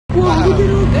Whoa, look at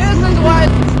all This is what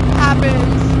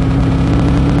happens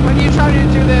when you try to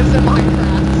do this in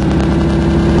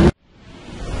Minecraft.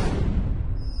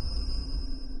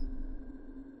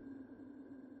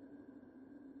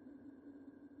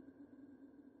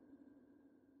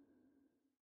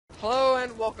 Hello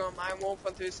and welcome, I'm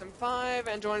Wolf1375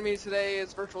 and joining me today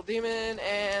is Virtual Demon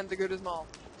and the Guuts.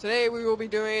 Today we will be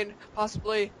doing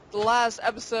possibly the last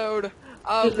episode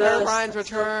of Herobrine's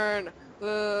return.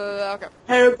 Okay.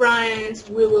 Herobrine,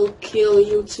 we will kill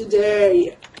you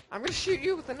today. I'm gonna shoot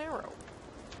you with an arrow.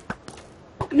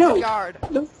 No. Guard.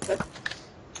 No.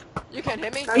 You can't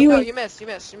hit me? Are you oh, you missed. No,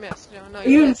 Are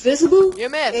you invisible? You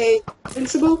missed.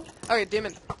 Invincible? Okay,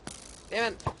 demon.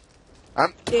 Demon.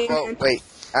 Oh, wait.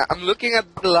 I'm looking at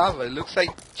the lava. It looks like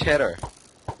cheddar.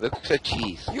 Looks like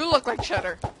cheese. You look like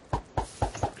cheddar.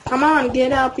 Come on,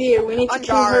 get up here. We need to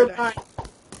kill Herobrine.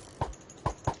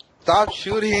 Stop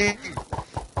shooting!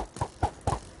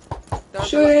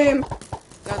 Shoot him!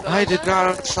 I did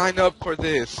not sign up for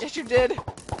this. Yes, you did.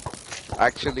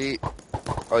 Actually,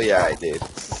 oh yeah, I did.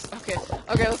 Okay,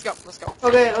 let's go.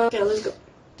 Okay, let's go.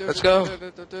 Let's go.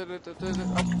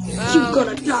 You're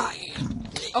gonna die.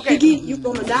 Okay. Piggy, you're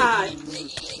gonna die.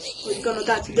 You're gonna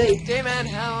die today. Demon,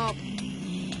 help.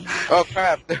 Oh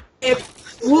crap.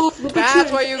 Wolf, look at you.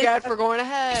 That's what you get for going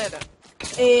ahead.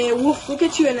 Wolf, look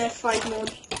at you in F5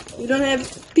 mode. You don't have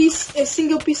a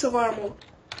single piece of armor.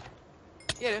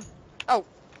 You do. Oh,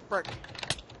 break.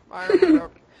 My armor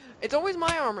broke. It's always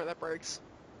my armor that breaks.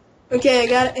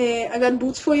 Okay, I got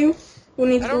boots for you. Who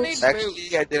needs I don't boots? need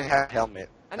Actually, I didn't have a helmet.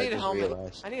 I need a helmet.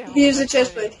 Realized. Here's a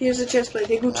chest plate. Here's a chest plate.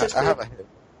 A good chest I plate. have a helmet.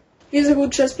 Here's a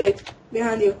good chest plate.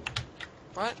 Behind you.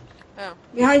 What? Oh.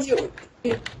 Behind you.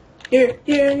 Here.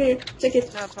 Take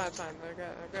it. No, it's fine.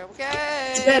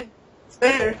 Okay. It's better. It's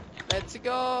better. Let's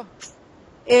go.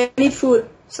 I need food.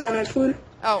 Cyanide food.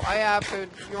 Oh, I have food.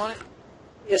 You want it?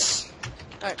 Yes.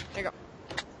 Alright, here you go.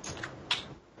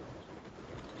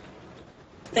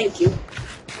 Thank you.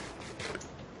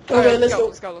 Okay, Alright, let's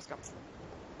go. Let's go.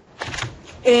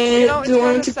 And You know, it's do you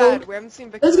kind want of to sad. go? We haven't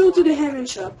seen Victor. Let's go to the Heaven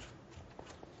shop.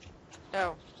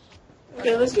 Oh.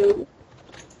 Okay, let's go.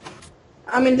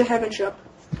 I'm in the Heaven shop.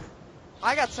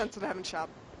 I got sent to the Heaven shop.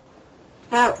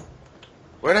 How?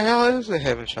 Where the hell is the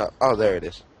heaven shop? Oh, there it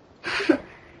is.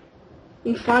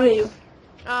 In front of you.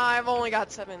 I've only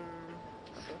got 7.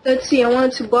 Let's see, I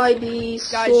wanted to buy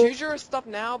these. Guys, use your stuff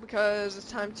now because it's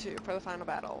time for the final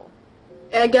battle.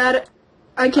 I got it.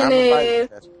 I can,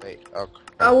 Oh,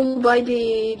 I will buy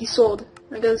the sword.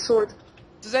 I got a sword.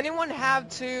 Does anyone have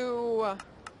to...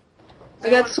 I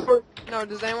got sword. No,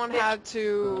 does anyone have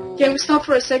to... Can we stop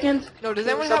for a second? No, does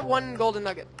anyone have 1 golden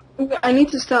nugget? I need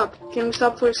to stop. Can we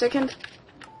stop for a second?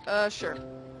 Sure.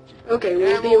 Okay, And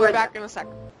we'll we'll be be right back in a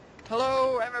second.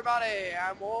 Hello, everybody.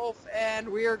 I'm Wolf, and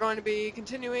we are going to be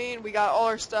continuing. We got all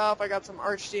our stuff. I got some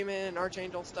Archdemon,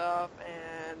 Archangel stuff,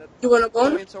 and You want a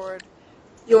bone? Demon sword.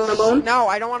 You want a bone? No,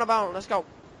 I don't want a bone. Let's go.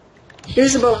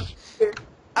 Here's a bone. Here.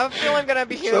 I have a feeling I'm going to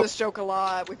be hearing this joke a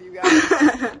lot with you guys.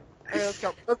 Alright, let's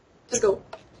go. Let's go.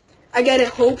 I got a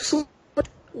hope sword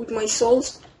with my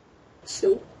souls.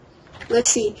 So, let's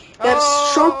see.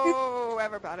 That's sharpness. Oh,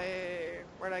 everybody.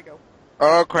 Where'd I go?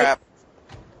 Oh crap.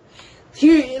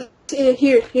 Here,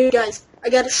 guys. I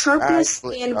got a sharpness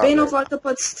and Bane of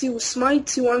Octopods 2, Smite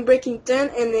 2, Unbreaking 10,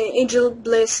 and an Angel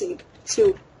Blessing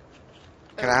 2.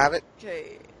 Can I have it?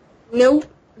 Okay. No.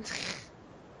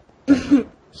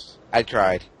 I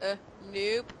tried.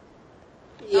 Nope.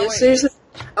 Yes, seriously.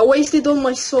 I wasted all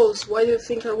my souls. Why do you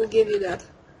think I will give you that?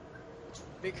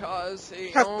 Because he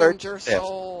Have owned your 30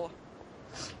 soul.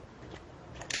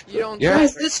 You don't... Yeah.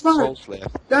 Guys, let's run. Souls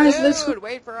left. Guys, Dude,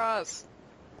 wait for us.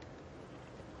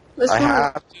 let's I run.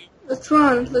 have to.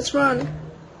 Let's run.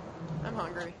 I'm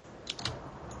hungry.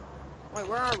 Wait,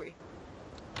 where are we?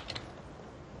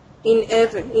 In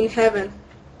heaven.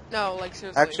 No, like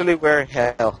seriously. Actually, we're in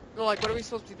hell. No, like what are we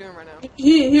supposed to be doing right now?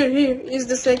 Here. Here's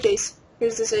the staircase.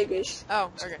 Here's the staircase.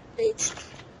 Oh, okay.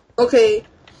 Okay.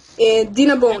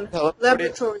 Dinabone Teleported.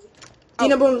 Laboratory.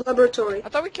 Dinabone Laboratory. I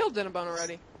thought we killed Dinabone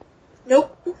already.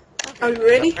 Nope. Okay. Are you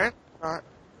ready? Not.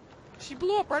 She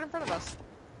blew up right in front of us.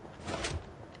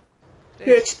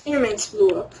 Your experiments blew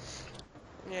up.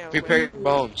 Yeah. Prepare your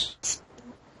bones.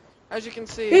 As you can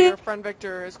see, your friend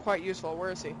Victor is quite useful. Where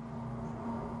is he?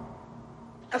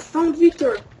 I found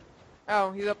Victor.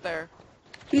 Oh, he's up there.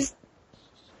 He's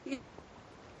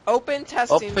Open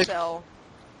testing Open. cell.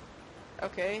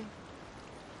 Okay.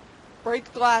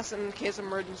 Break glass in case of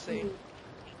emergency.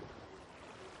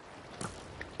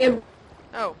 yeah,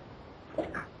 Oh.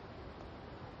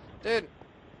 Dude.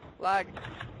 Lag.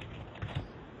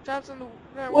 Traps in the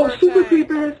Oh, water super tank.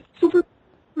 creeper. Super.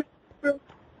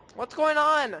 What's going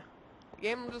on? The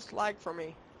game just lagged for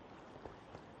me.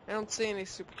 I don't see any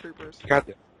super creepers. Got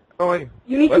it. Oh wait.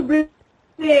 You need What? to break.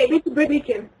 Hey, you need to break the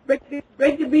beacon. Break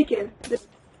the beacon.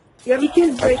 You have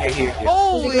beacon. I Break can't it. hear you.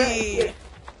 Holy!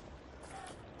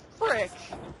 Frick!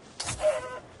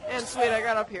 And sweet, I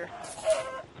got up here.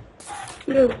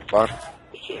 Look, What?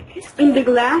 in the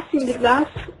glass,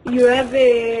 you have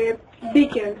a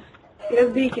beacon. You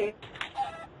have beacon.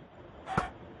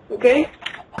 Okay?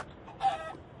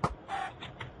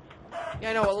 Yeah,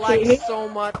 I know, it Can you lags hear? so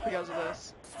much because of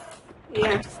this.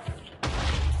 Yeah.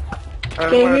 I Can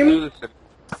don't you want hear to me? do this.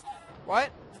 What?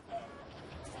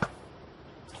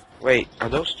 Wait, are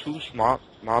those two mob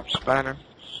spanners?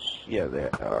 Yeah, they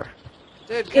are.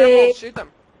 Dude, careful, Okay. shoot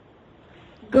them.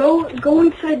 Go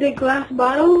inside the glass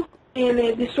bottle and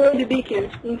destroy the beacon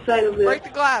inside of Break it. the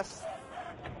glass.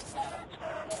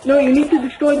 No, you need to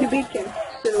destroy the beacon.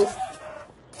 So,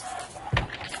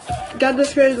 got the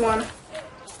third one.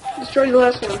 Destroy the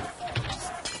last one.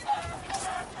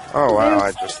 Oh wow,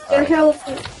 I just The died. hell?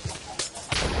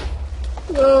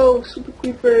 Whoa, super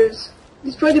creepers.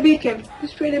 Destroy the beacon.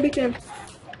 Destroy the beacon.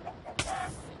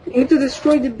 You need to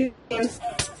destroy the beacon.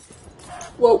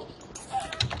 Whoa.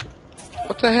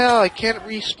 What the hell? I can't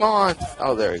respawn.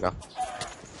 Oh, there we go.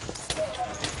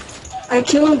 I'm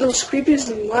killing those creepers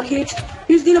in one hit.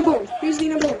 Here's Dina Bone.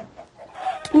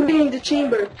 Put it in the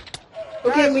chamber.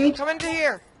 Okay, Guys, we need to... come into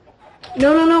here.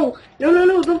 No,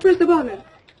 don't press the button.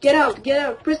 Get out.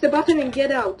 Press the button and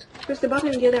get out.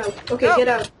 Okay, No. get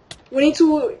out. We need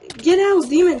to... Get out,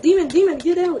 demon,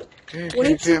 get out. We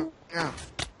need to... Yeah.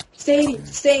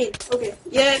 Stay. Okay,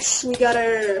 yes, we got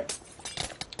her.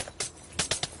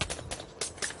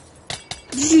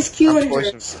 This is killing I'm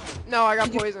her. poisoned. No, I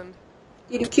got poisoned.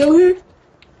 Did you kill her?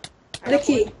 I The got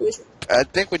key. I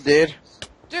think we did.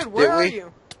 Dude, where Did are we?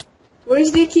 you? Where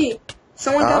is the key?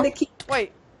 Someone Huh? got the key.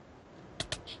 Wait.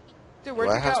 Dude, where'd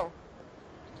What you happened? go?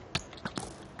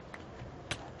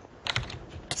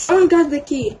 Someone got the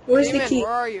key. Where's Demon, the key?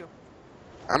 where are you?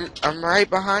 I'm right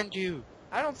behind you.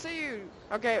 I don't see you.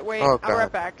 Okay, wait, Oh, I'll be God.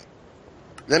 right back.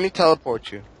 Let me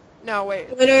teleport you. No,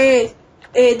 wait. Wait.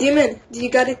 Hey, demon, do you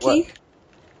got a key?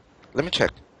 Let me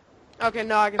check. Okay,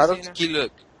 no, I can How see does you the key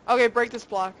look? now. Okay, break this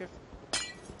block.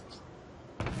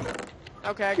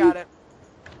 Okay, I got it.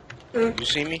 You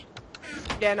see me?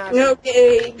 Yeah, no, I see No, it.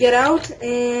 okay, get out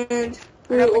and I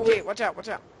put it got the over. key. Watch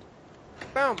out.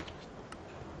 Boom.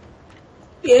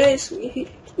 Yes, we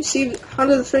received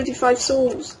 135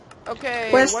 souls. Okay,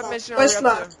 Quest what log, mission quest are we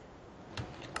up log. to?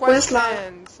 Quest log.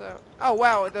 10. So, oh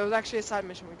wow, there was actually a side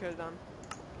mission we could have done.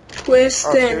 Quest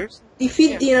Oh, 10. seriously?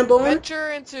 Defeat Yeah. Dina Bone. Venture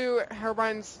into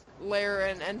Herobrine's lair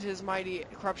and end his mighty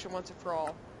corruption once and for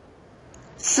all.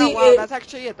 See, Oh wow, that's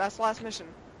actually it. That's the last mission.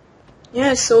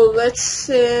 yeah, so let's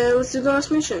do the last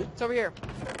mission. It's over here.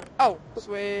 Oh,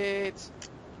 sweet.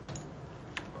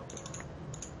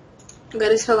 I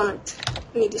got his helmet.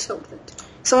 I need this helmet.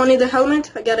 Someone need the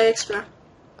helmet? I got an extra.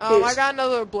 I Here's. got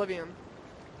another Oblivion.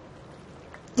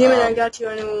 Demon, I got you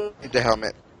a new... Need the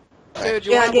helmet. Dude,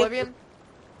 you Yeah, want I gave- Oblivion?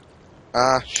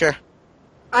 Sure.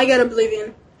 I got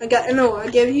Oblivion. I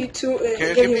gave you two, Can I you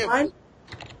gave give you me a- mine.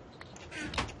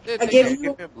 Dude, I take gave it. Can you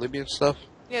give me Oblivion stuff?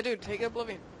 Yeah, dude, take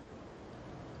Oblivion.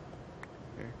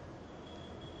 Here.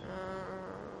 Um,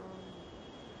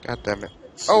 God damn it.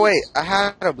 Oh wait, I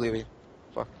had Oblivion.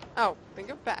 oh, then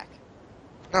go back.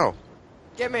 No.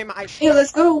 Give me my Hey, shit.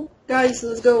 let's go. Guys,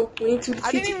 let's go. We need to I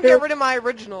defeat didn't even Hero... get rid of my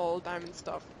original diamond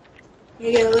stuff.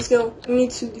 Yeah, let's go. We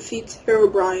need to defeat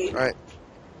Herobrine. Right.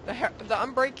 The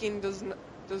unbreaking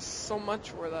does so much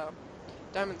for the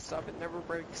diamond stuff. It never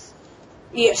breaks.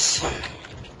 Yes.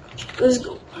 Let's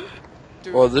go.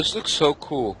 Dude, Well, this looks so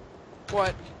cool.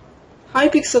 what?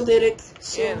 Hypixel did it.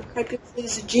 So Yeah. Hypixel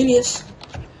is a genius.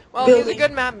 Well, he's a Building.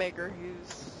 good map maker.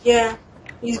 He's Yeah.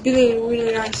 He's building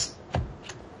really nice.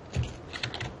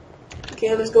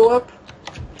 Okay, let's go up.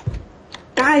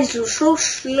 Guys, you're so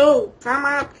slow. Come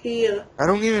up here. I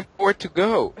don't even know where to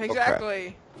go. Okay.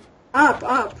 exactly.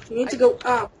 Up. You need to go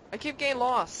up. I keep getting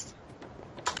lost.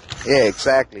 Yeah,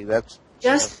 exactly. That's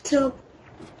Just to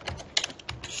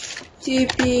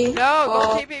TP. No,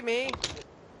 Oh, don't TP me.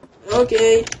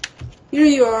 okay. Here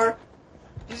you are.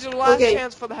 This is your last Okay.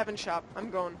 chance for the heaven shop. I'm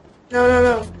going.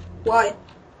 No. Why?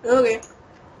 Okay.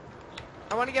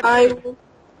 I want to get I food will.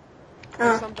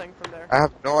 or something from there. I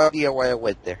have no idea why I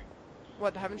went there.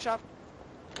 What, the heaven shop?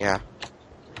 Yeah.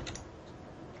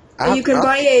 And you can not-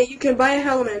 buy a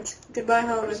helmet. You can buy a I'm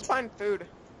helmet. just find food.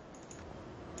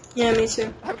 Yeah, me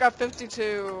too. I've got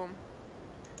 52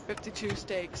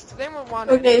 steaks. Does anyone want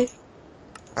Okay.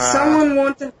 Uh, Someone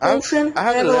want a potion? I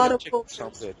have a lot of chicken, so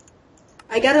I'm potions. good.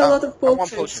 I got a lot of I want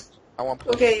potions. potions. I want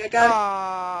potion. Okay, I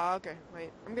got okay,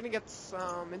 wait. I'm gonna get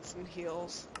some instant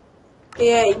heals. it.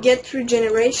 Yeah, get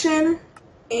regeneration,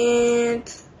 and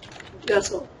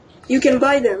that's all. You can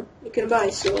buy them. You can buy,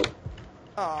 so...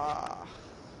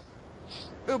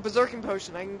 Ooh, berserking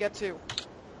potion. I can get 2.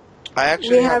 I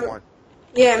actually have one.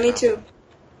 Yeah, me too.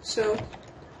 So...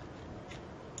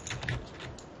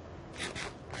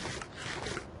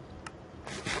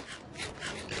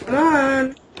 Come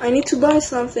on, I need to buy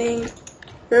something.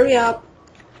 Hurry up.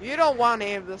 You don't want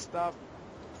any of this stuff.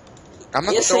 I'm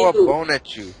gonna Yes, throw I a do. bone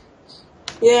at you.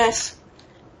 Yes.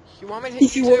 You want me to hit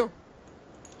If you you too?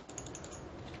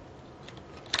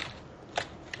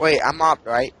 Wait, I'm up,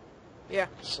 right? Yeah.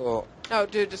 So No,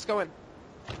 dude, just go in.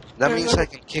 that means I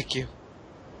can kick you.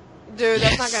 Dude,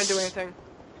 that's not gonna do anything.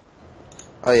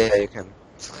 Oh yeah, you can.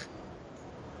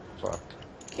 Fuck.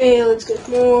 Okay, let's get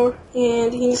more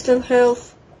and instant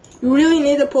health. You really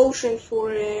need a potion for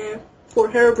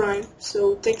Herobrine,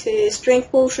 so take the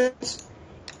strength potions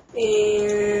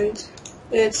and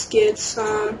let's get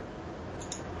some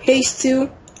haste too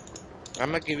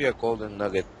I'm gonna give you a golden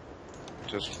nugget.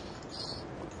 Just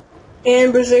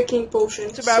and berserking potion.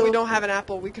 Too bad so, we don't have an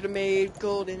apple. We could have made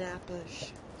golden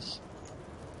apples.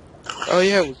 oh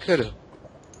yeah, we could have.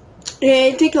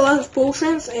 Yeah, take a lot of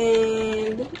potions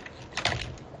and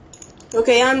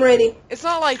okay, I'm ready. It's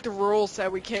not like the rules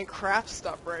said we can't craft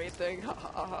stuff or anything.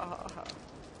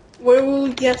 Where will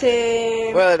we get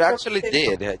a? Well, it actually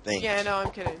did, I think. Yeah, no,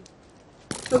 I'm kidding.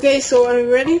 Okay, so are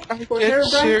you ready I for get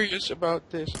Herobrine? serious about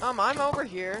this. I'm over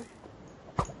here.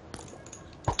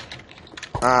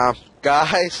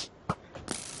 Guys.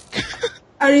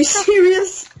 Are you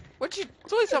serious? What you?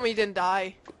 Please tell me you didn't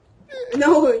die.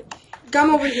 No,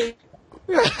 come over here.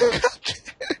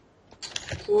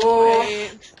 Whoa,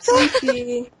 Wait,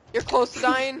 sleepy. you're close to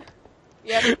dying.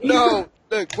 Yep. No,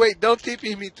 look, wait, don't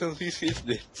TP me till he sees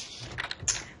this.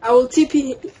 I will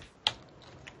TP.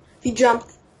 He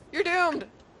jumped. You're doomed.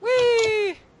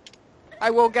 Whee! I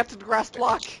will get to the grass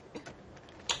block.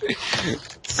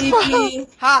 TP.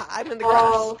 Ha! I'm in the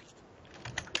grass. Oh.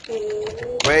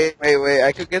 Wait,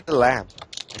 I could get the lamp.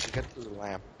 I could get to the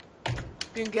lamp.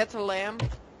 You can get to the lamb.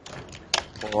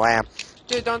 Lamp.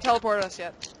 Dude, don't teleport us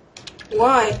yet.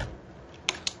 Why?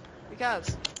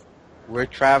 Because. We're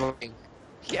traveling.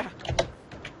 Yeah. in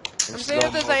I'm seeing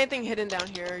if there's slow-mo. anything hidden down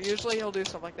here. Usually he'll do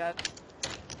stuff like that.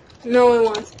 No, it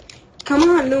won't. Come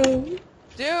on, no.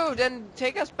 Dude, then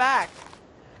take us back.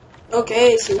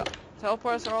 Okay, so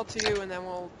Teleport us all to you and then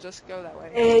we'll just go that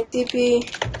way.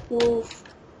 TP. Wolf.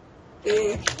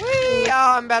 Whee!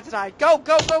 Oh, I'm about to die. Go,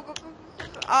 go, go, go,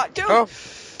 go. Dude! Go.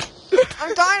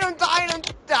 I'm dying.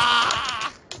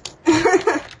 Ah! You're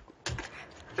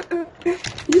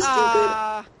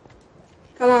stupid.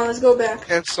 Come on, let's go back.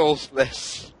 And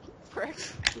soulless. Frick.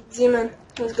 Zeman,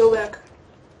 let's go back.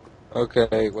 Okay,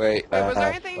 wait. Wait, was there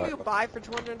anything you could buy for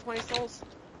 220 souls?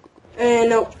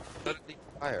 No.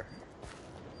 Fire.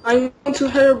 I'm going to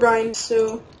Herobrine,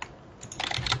 so...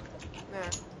 Nah,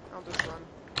 I'll just run.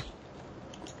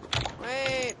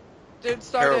 Wait. Dude,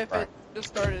 start it if it... Just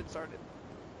start it.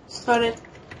 Start it.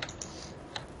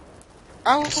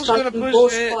 I was gonna Starting push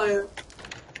boss it. fire.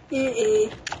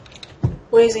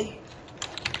 Where is he?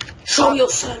 Show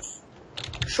yourself.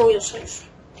 Show yourself.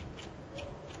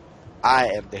 I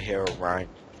am the Herobrine.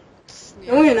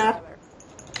 No, you're not.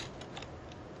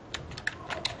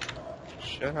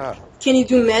 Shut up. Can you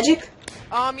do magic?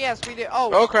 Yes, we do.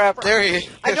 Oh. Oh crap, there he is.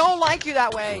 I don't like you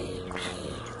that way.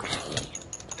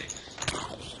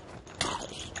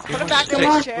 Put him back in Come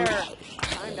on. his chair.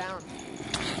 Calm down.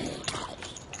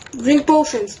 Drink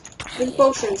potions. Drink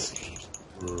potions.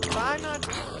 I'm not...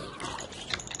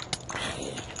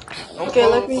 Don't Okay, throw-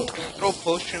 let me- throw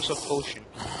potions of potion.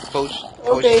 Potion.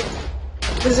 Okay.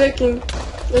 Berserking.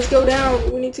 Let's go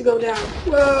down. We need to go down.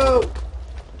 Whoa.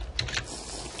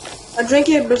 I drank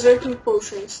a berserking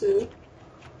potion, so...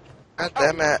 God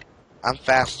damn it. I'm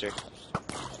faster.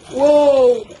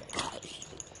 Whoa!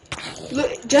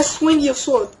 Look, just swing your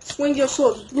sword. Swing your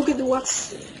sword. Look at the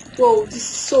what's... Whoa, this is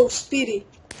so speedy.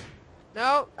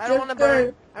 No, I don't Just want to burn.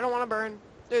 burn. I don't want to burn.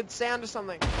 Dude, stay under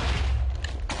something.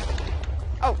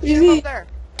 Oh, Easy. she's up there.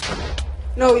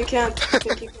 No, you can't. I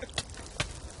think you can.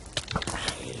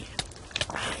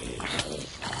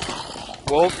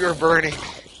 Wolf, you're burning.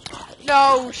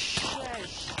 No, shit.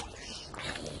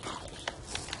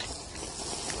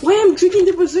 Why am drinking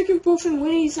the berserking potion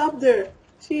when he's up there?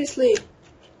 Seriously.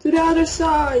 To the other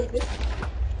side.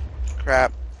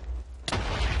 Crap.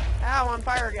 Ow, on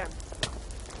fire again.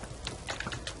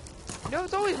 No,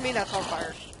 it's always me that's on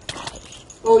fire.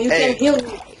 Oh, you Hey, can heal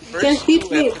me. You First can hit two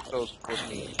me. episodes was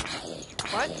me.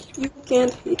 What? You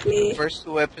can't hit me. First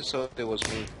 2 episodes, it was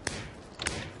me.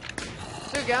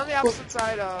 Dude, get on the opposite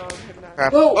side of him now.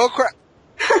 Crap. Whoa. Oh crap!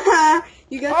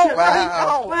 You got Oh, your...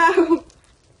 wow. Wow.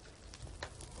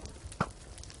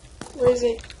 Where is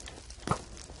he?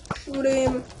 Shoot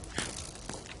him.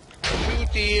 Shoot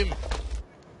him!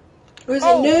 Where is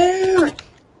Oh. he? No!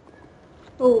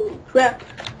 Oh, crap.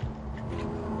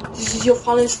 This is your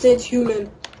fallen state,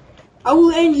 human. I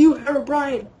will end you,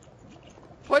 Herobrine.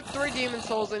 Put 3 demon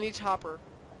souls in each hopper.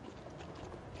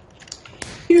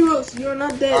 Heroes, you're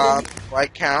not dead. Do I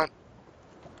count?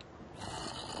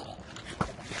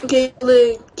 Okay,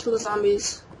 kill the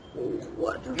zombies.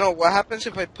 What? No, what happens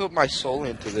if I put my soul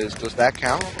into this? Does that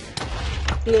count?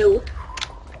 No.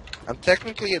 I'm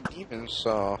technically a demon,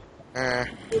 so... Huh,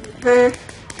 huh,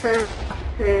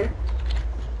 huh.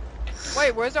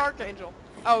 Wait, where's the Archangel?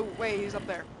 Oh, wait, he's up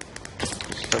there.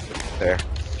 He's up there.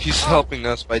 He's helping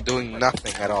us by doing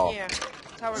nothing at all. Yeah,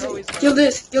 that's how it always goes. Kill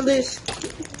this, kill this.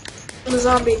 Kill the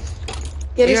zombie.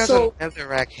 Get He his has soul. a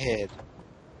netherrack head.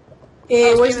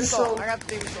 Hey, Oh, where's demon the soul? I got the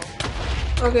demon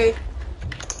soul. Okay.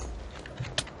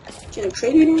 Can I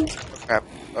trade it in? Oh crap.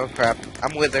 Oh crap.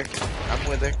 I'm with her. I'm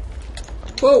with her.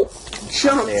 Whoa. I'm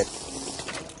Jump. dead.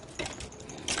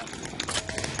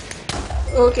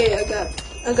 Okay, I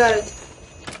got it.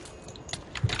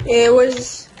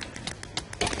 Where's...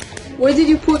 Where did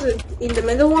you put it? In the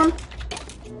middle one?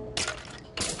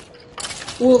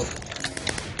 Wolf.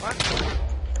 What?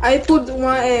 I put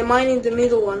mine in the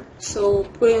middle one, so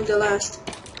put it in the last.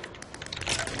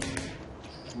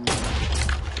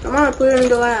 Come on, put it in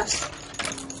the last.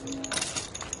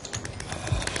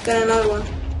 Got another one.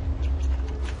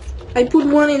 I put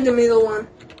one in the middle one.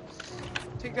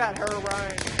 Take that,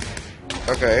 Herobrine.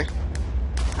 Okay.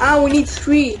 Ah, we need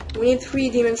 3. We need 3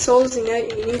 demon souls in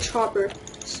each hopper.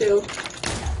 So,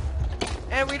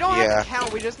 And we don't Yeah. have to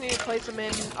count, we just need to place them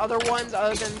in other ones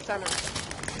other than center.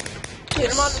 Put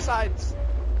them on the yes. sides.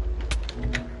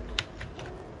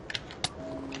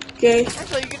 Okay.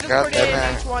 Actually, you can just Got put that, it in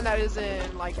man. each one that is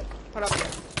in, like, put up here.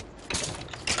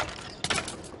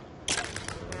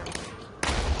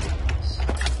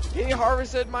 Yeah. He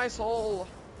harvested my soul.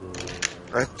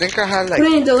 I think I had Put it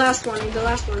like... in the last one. In the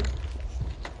last one.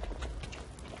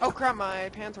 Oh crap, my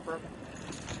pants are broken.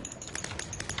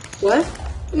 What?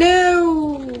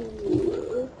 No.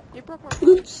 You broke my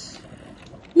Oops.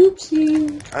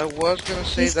 Oopsie. I was gonna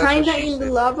say He's that's what kinda she in the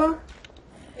said. lava.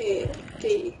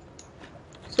 Okay.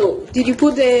 So, did you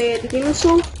put the demon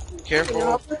soul in the Careful.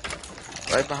 hopper?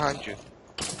 Right behind you.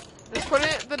 Just put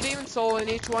it, the demon soul in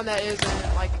each one that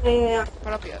isn't, like, Yeah.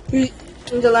 put up yet.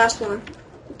 In the last one.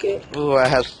 Okay. Ooh, I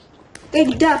have...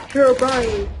 Take that,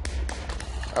 Herobrine.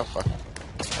 Oh, fuck.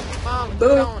 Mom,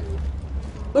 Boom. don't.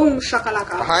 Boom,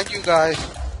 shakalaka. Behind you guys.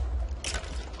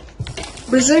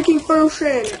 Berserking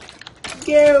potion.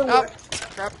 Go. Oh,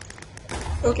 crap.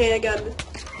 Okay, I got it.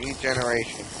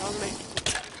 Regeneration. That was me.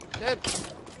 Dead.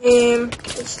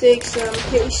 Let's take some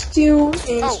H2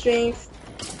 and Oh. strength.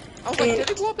 I was like, And- did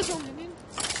he blow up his own minion?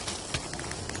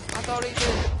 I thought he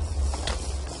did.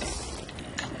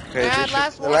 Okay, And this is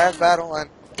last the one. last battle and...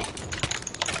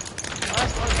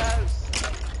 Last one, guys.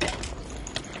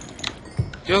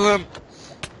 Kill him!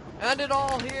 End it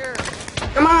all here.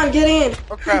 Come on, get in.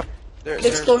 Oh crap. There, The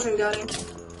there's... explosion got him.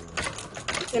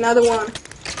 Another one.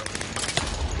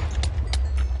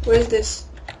 Where is this?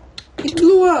 It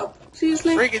blew up.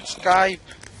 Seriously? Friggin' Skype.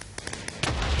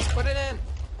 Put it in.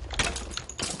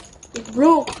 It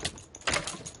broke.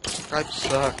 Skype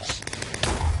sucks.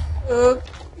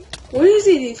 Where is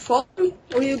it? It falling?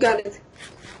 Oh, you got it.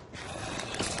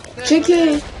 Dead, Check put it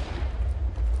in. it.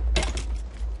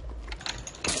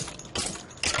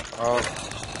 Oh,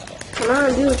 Come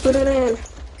on, dude, put it in.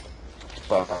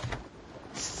 fuck.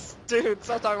 Dude,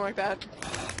 stop talking like that.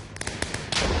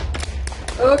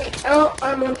 Okay. Oh,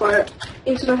 I'm on fire.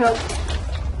 Into the hell.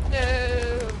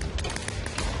 No.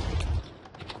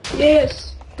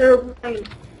 Yes, Herobrine.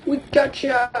 We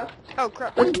gotcha. Oh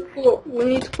crap. Let's go. We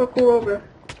need to parkour over.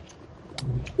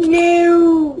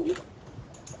 No.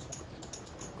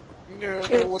 No,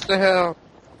 what the hell?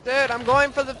 Dude, I'm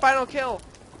going for the final kill.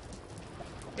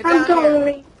 Get I'm down here.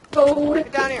 going. Go.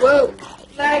 Get down here. Whoa.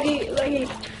 Laggy.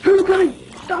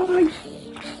 Herobrine, die.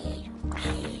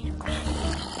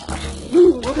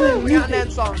 Ooh, Woohoo, we got an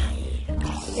end song.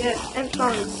 Yes, and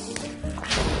fun.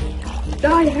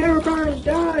 Die, Herobrine,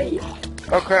 die.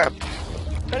 Oh crap.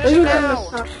 Finish it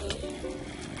now.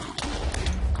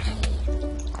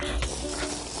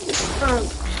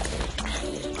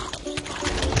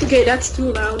 Okay, that's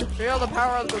too loud. Feel the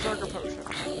power of the Berserker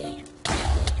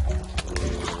Potion.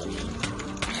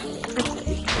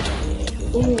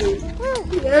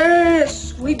 Ooh. Yes.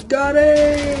 We got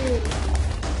it!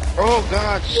 Oh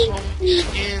god, so many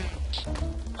skins.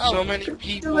 So many people.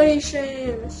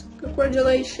 Congratulations!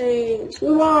 Congratulations!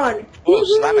 We won!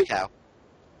 Oh, Slamacow.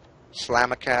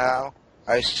 Slamacow.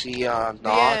 I see Notch.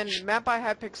 Again, map by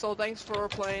Hypixel. Thanks for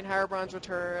playing Herobrine's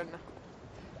Return.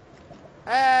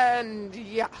 And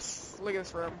yes, look at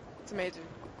this room. It's amazing.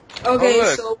 Okay, Oh,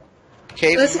 look. so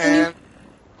Caveman.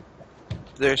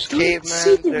 There's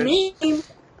caveman. There's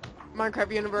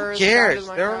Minecraft universe. who cares?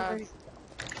 Minecraft. They're already...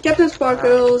 Captain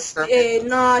Sparkles,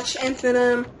 Notch,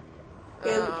 Infinum,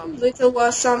 Little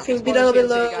was something below,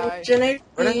 Generic,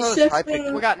 Where the hell is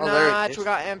Hypixel? We got Oh, there it Notch, is. we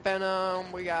got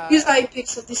Ampenum, we got... Use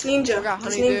Hypixel, this ninja. We got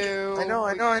this Honeydew. I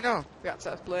know. We got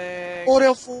Seth Blink.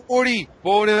 Bodale 40.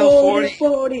 Bodale 40.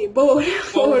 40.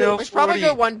 Bodale We should probably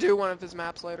 40. go do one of his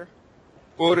maps later.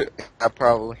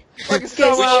 Probably. Look, it's Okay,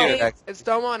 Domo. so- It's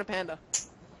Domo and a panda.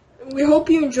 We hope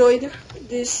you enjoyed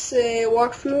this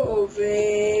walkthrough of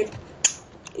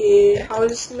how is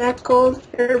this map called?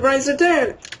 Herobrine's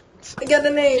Return. I got the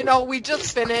name. You know, we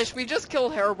just finished. We just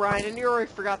killed Herobrine, and you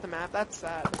already forgot the map. That's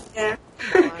sad. Yeah.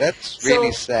 That's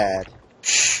really So- sad.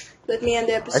 Let me end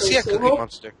the episode. I see a So cookie hope,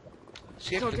 monster.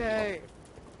 It's okay.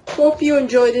 hope you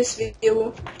enjoyed this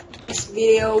video.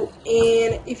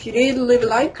 And if you did, leave a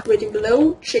like, rating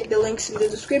below. Check the links in the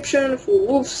description for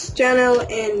Wolf's channel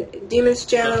and Demon's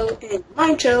channel and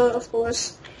my channel, of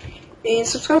course. And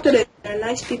subscribe to them. They're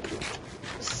nice people.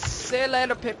 See you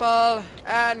later, people,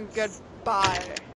 and goodbye.